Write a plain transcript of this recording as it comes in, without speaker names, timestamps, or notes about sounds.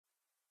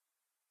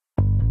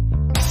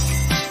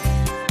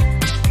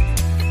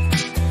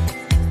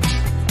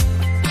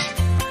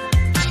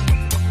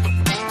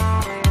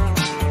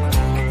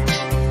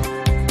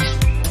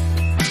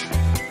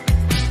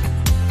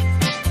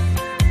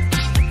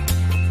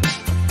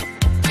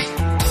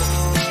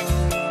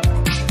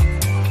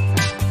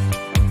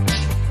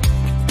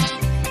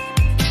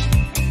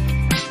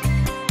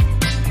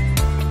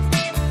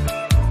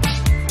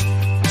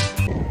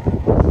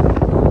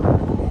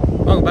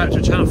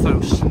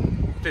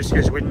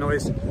excuse the wind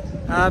noise.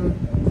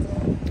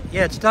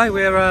 Yeah, today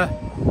we're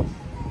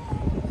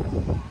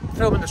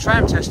filming the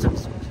tram testing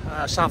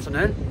this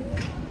afternoon.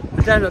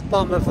 We're down at the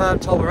bottom of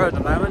Tolba Road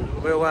at the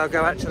moment. We'll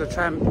go out to the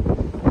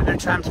new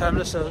tram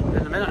terminus in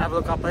a minute, have a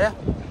look up there.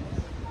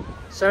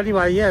 So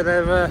anyway, yeah,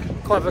 there's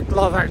quite a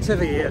lot of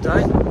activity here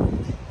today.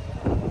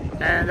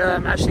 And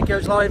actually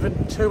goes live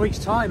in 2 weeks'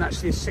 time,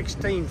 actually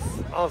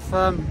 16th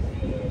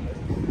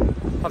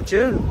of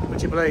June,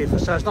 would you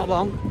believe? So it's not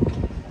long.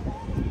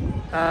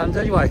 And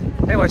anyway,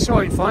 see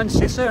what you can find.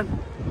 See you soon.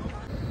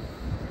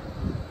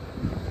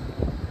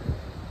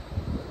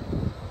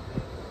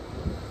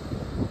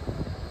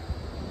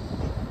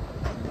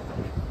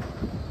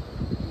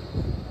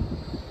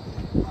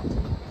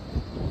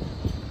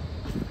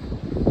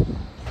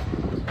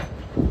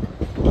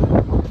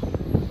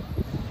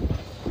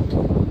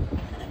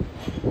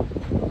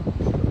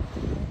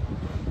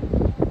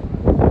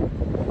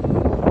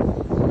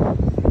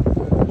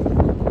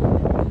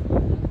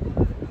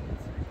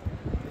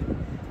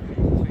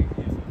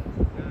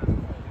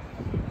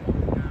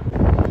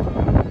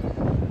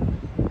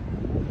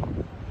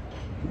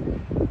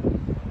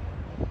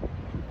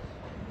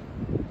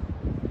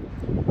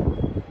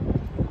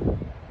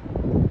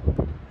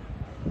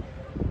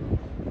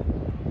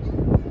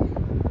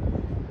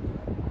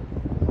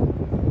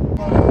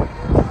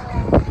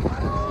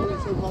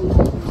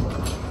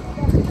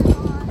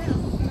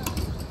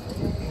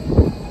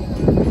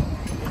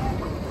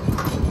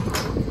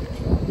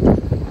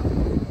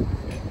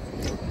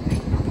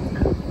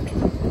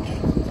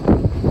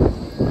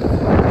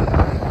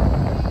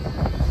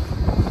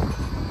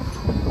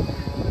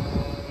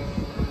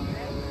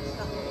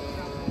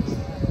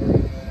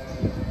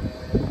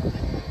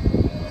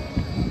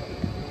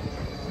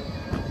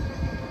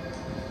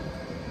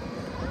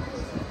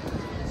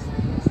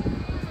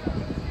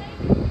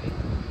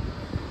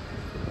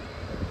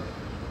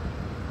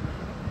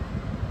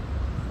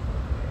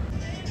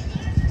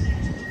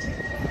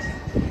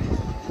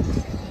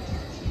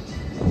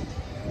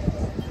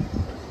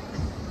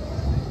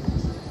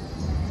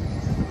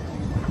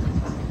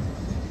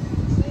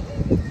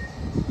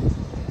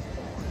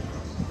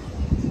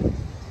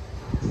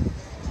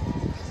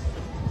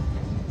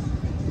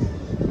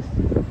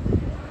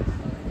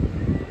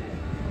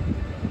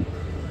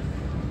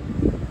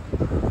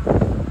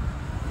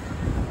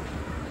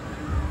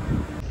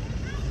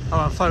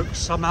 Alright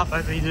folks, I'm up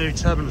at the new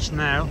terminus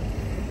now.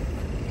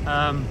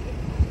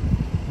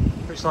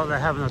 Looks like they're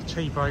having a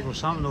tea break or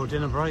something, or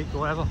dinner break or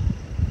whatever.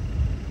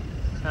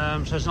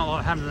 So it's not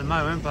like happening at the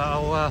moment, but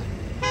I'll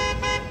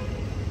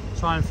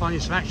try and find you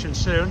some action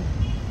soon.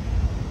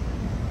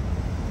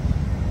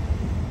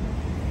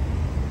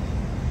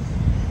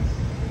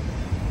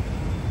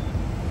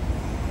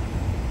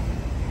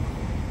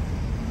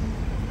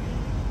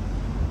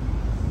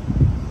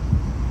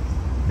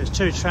 There's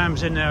two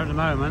trams in there at the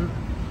moment.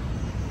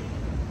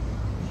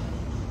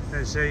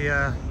 There's the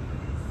I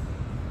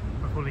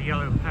call it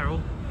Yellow Peril,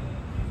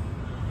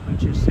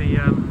 which is the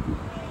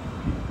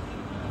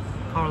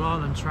Coral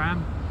Island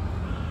tram.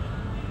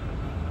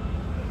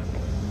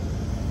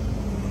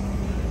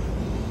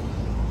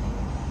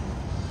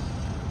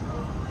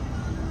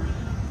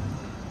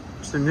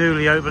 It's the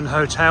newly opened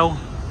hotel.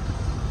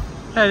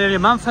 Yeah, nearly a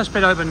month that's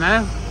been open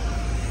now,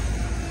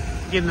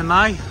 beginning of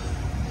May.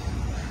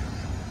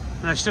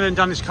 And they still haven't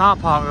done this car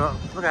park.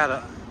 Look at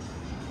it.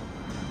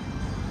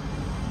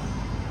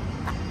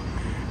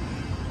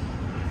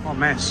 What a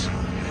mess.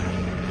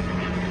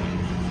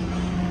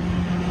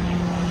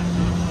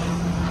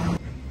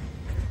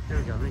 Here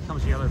we go, here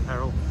comes the Yellow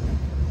Peril.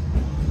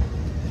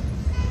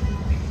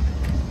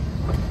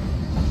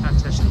 Tram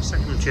testing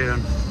 2nd of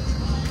June.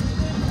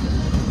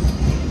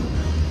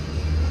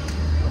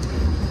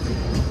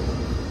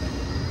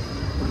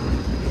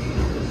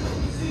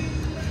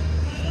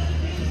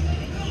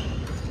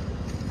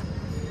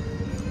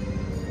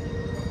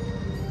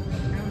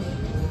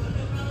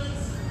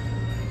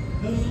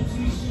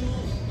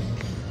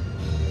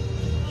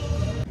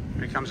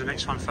 Here comes the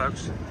next one,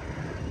 folks.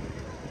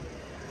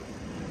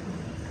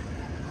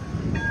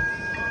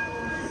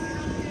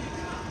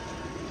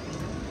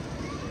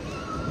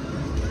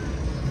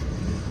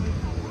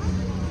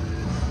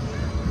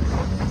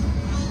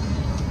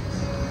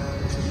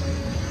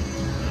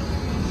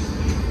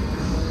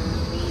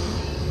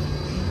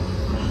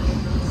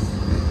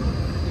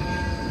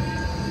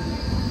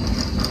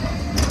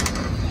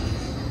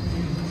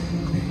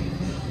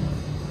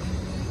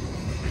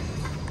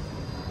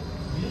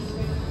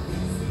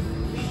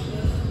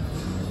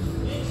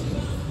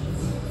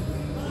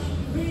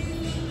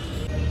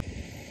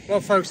 Well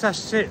folks,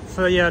 that's it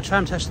for the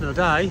tram testing of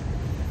the day.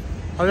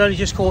 I've only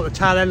just caught the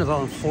tail end of it,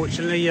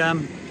 unfortunately.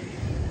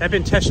 They've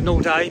been testing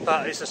all day,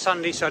 but it's a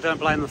Sunday, so I don't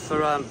blame them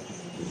for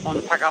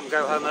wanting to pack up and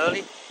go home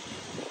early.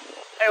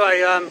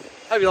 Anyway,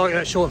 hope you like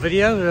that short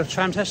video of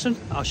tram testing.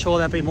 I'm sure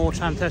there'll be more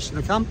tram testing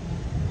to come.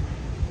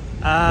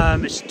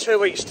 It's 2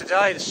 weeks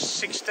today, the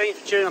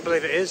 16th of June I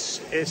believe it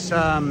is. It's they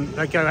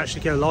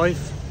actually go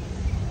live.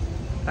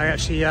 They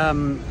actually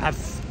have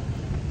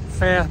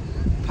fare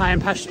paying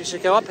passengers to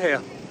go up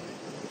here.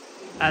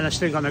 and they've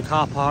still got no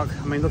car park.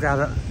 I mean, look at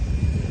it.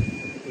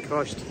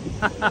 Christ.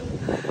 I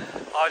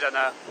don't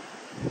know.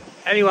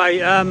 Anyway,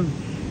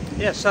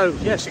 yeah, so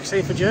yeah,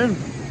 16th of June.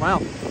 Wow.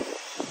 In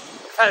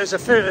fact,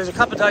 there's a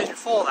couple of days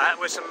before that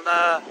with some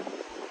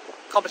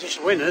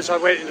competition winners. I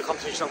went in the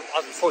competition,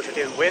 I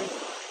unfortunately didn't win.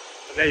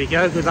 But there you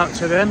go, good luck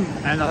to them,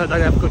 and I hope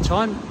they have a good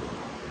time.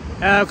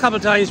 A couple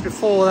of days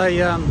before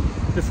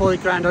the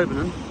grand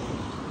opening,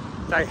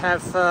 they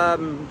have,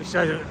 as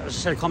I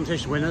said,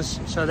 competition winners,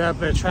 so there'll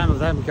be a tram of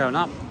them going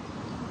up.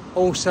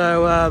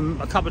 Also,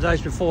 a couple of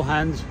days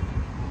beforehand,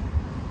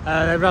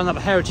 they run up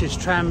a heritage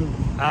tram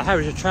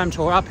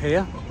tour up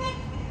here,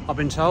 I've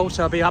been told,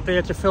 so I'll be up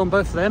here to film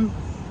both of them,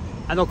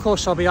 and of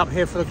course I'll be up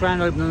here for the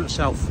grand opening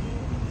itself.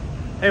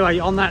 Anyway,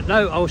 on that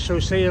note, I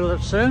shall see you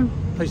soon.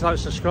 Please like,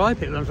 subscribe,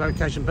 hit the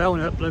notification bell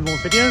and upload more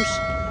videos.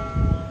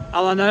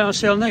 I'll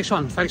see you on the next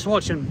one. Thanks for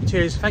watching.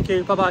 Cheers. Thank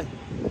you. Bye bye.